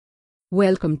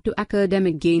Welcome to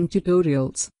Academic Gain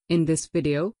Tutorials. In this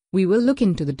video, we will look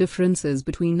into the differences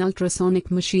between ultrasonic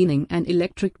machining and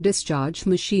electric discharge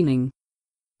machining.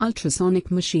 Ultrasonic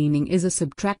machining is a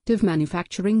subtractive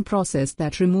manufacturing process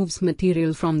that removes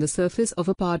material from the surface of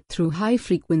a part through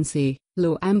high-frequency,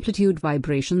 low-amplitude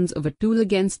vibrations of a tool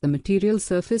against the material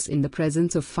surface in the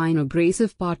presence of fine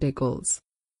abrasive particles.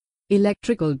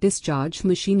 Electrical discharge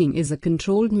machining is a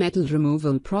controlled metal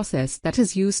removal process that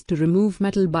is used to remove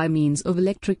metal by means of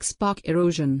electric spark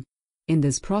erosion. In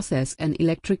this process, an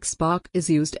electric spark is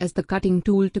used as the cutting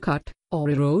tool to cut, or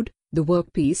erode, the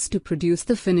workpiece to produce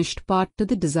the finished part to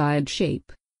the desired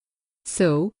shape.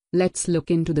 So, let's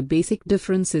look into the basic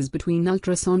differences between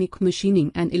ultrasonic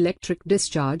machining and electric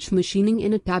discharge machining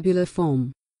in a tabular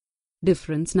form.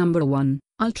 Difference number 1.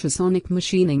 Ultrasonic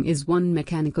machining is one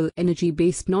mechanical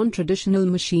energy-based non-traditional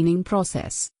machining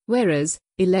process, whereas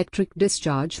electric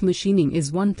discharge machining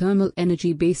is one thermal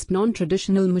energy-based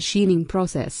non-traditional machining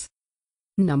process.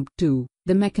 Number 2.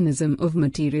 The mechanism of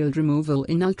material removal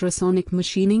in ultrasonic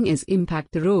machining is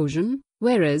impact erosion,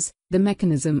 whereas the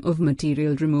mechanism of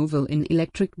material removal in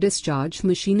electric discharge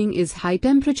machining is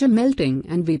high-temperature melting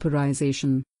and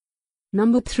vaporization.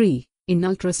 Number 3. In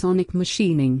ultrasonic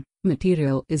machining,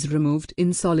 material is removed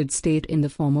in solid state in the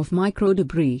form of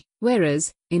microdebris,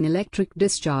 whereas, in electric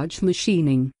discharge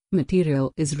machining,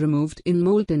 material is removed in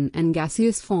molten and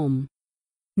gaseous form.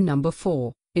 Number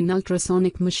 4. In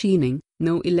ultrasonic machining,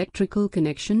 no electrical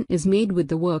connection is made with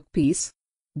the workpiece.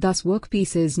 Thus,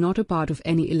 workpiece is not a part of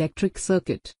any electric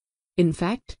circuit. In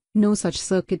fact, no such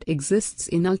circuit exists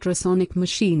in ultrasonic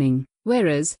machining,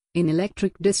 whereas, in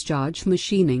electric discharge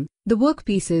machining, the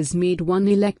workpiece is made one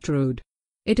electrode.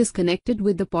 It is connected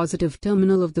with the positive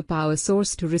terminal of the power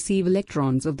source to receive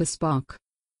electrons of the spark.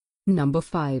 Number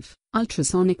 5.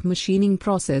 Ultrasonic machining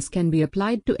process can be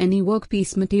applied to any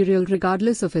workpiece material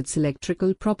regardless of its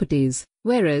electrical properties,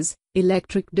 whereas,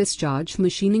 electric discharge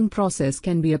machining process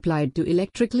can be applied to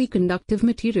electrically conductive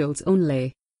materials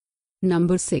only.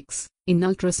 Number 6. In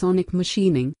ultrasonic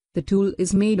machining, the tool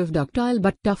is made of ductile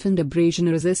but tough and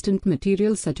abrasion-resistant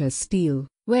materials such as steel,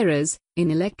 whereas,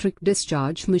 in electric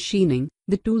discharge machining,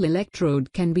 the tool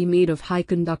electrode can be made of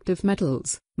high-conductive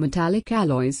metals, metallic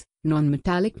alloys,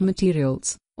 non-metallic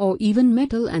materials, or even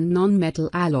metal and non-metal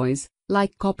alloys,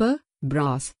 like copper,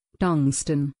 brass,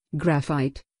 tungsten,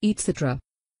 graphite, etc.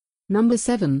 Number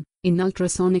 7. In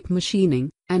ultrasonic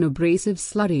machining, an abrasive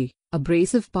slurry,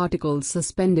 abrasive particles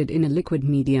suspended in a liquid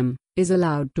medium, is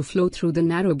allowed to flow through the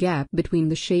narrow gap between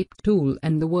the shaped tool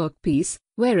and the workpiece,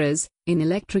 whereas, in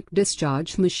electric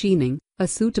discharge machining, a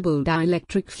suitable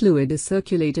dielectric fluid is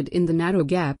circulated in the narrow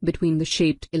gap between the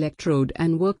shaped electrode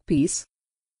and workpiece.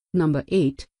 Number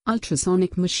 8.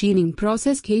 Ultrasonic machining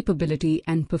process capability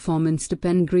and performance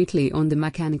depend greatly on the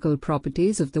mechanical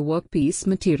properties of the workpiece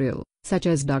material, such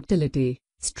as ductility,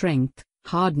 strength,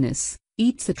 hardness,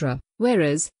 etc.,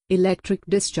 whereas, electric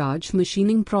discharge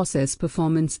machining process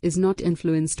performance is not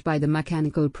influenced by the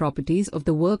mechanical properties of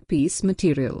the workpiece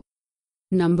material.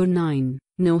 Number 9.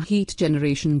 No heat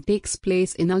generation takes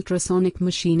place in ultrasonic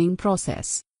machining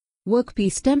process.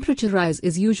 Workpiece temperature rise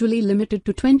is usually limited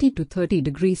to 20 to 30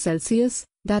 degrees Celsius,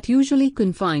 that usually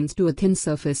confines to a thin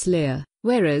surface layer,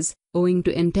 whereas, owing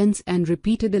to intense and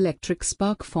repeated electric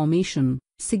spark formation,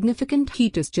 significant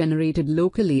heat is generated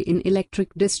locally in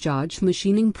electric discharge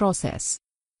machining process.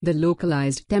 The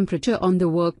localized temperature on the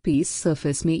workpiece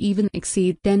surface may even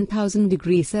exceed 10,000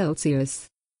 degrees Celsius.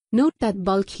 Note that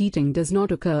bulk heating does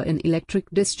not occur in electric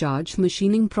discharge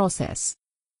machining process.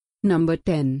 Number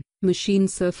 10. Machine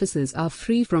surfaces are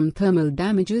free from thermal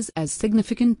damages as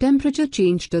significant temperature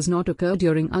change does not occur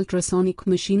during ultrasonic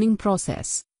machining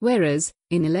process, whereas,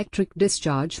 in electric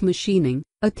discharge machining,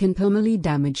 a thin thermally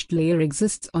damaged layer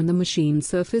exists on the machine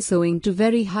surface owing to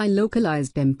very high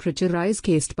localized temperature rise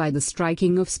caused by the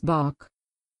striking of spark.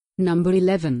 Number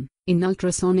 11. In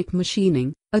ultrasonic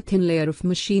machining, a thin layer of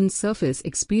machine surface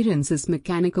experiences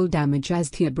mechanical damage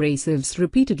as the abrasives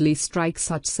repeatedly strike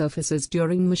such surfaces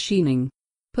during machining.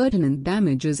 Pertinent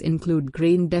damages include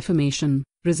grain deformation,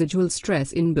 residual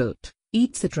stress inbuilt,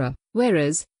 etc.,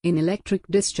 whereas, in electric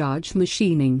discharge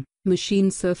machining,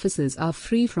 machine surfaces are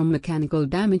free from mechanical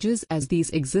damages as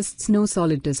these exists no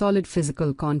solid-to-solid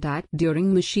physical contact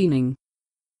during machining.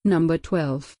 Number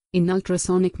 12. In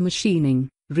ultrasonic machining,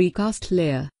 recast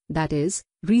layer, that is,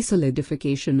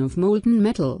 resolidification of molten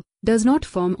metal, does not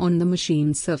form on the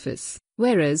machine surface,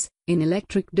 whereas, in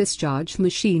electric discharge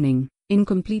machining,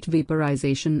 incomplete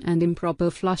vaporization and improper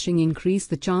flushing increase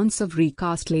the chance of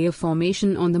recast layer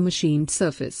formation on the machined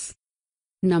surface.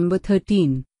 Number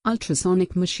 13.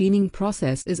 Ultrasonic machining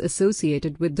process is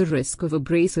associated with the risk of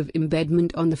abrasive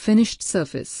embedment on the finished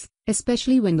surface,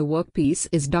 especially when the workpiece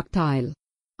is ductile.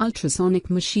 Ultrasonic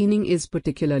machining is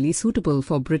particularly suitable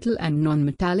for brittle and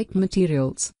non-metallic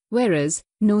materials, whereas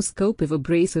no scope of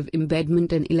abrasive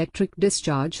embedment in electric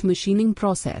discharge machining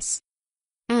process.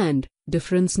 And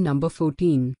difference number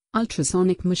 14,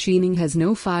 ultrasonic machining has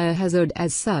no fire hazard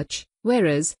as such,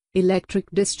 whereas electric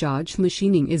discharge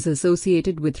machining is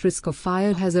associated with risk of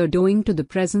fire hazard owing to the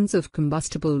presence of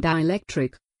combustible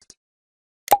dielectric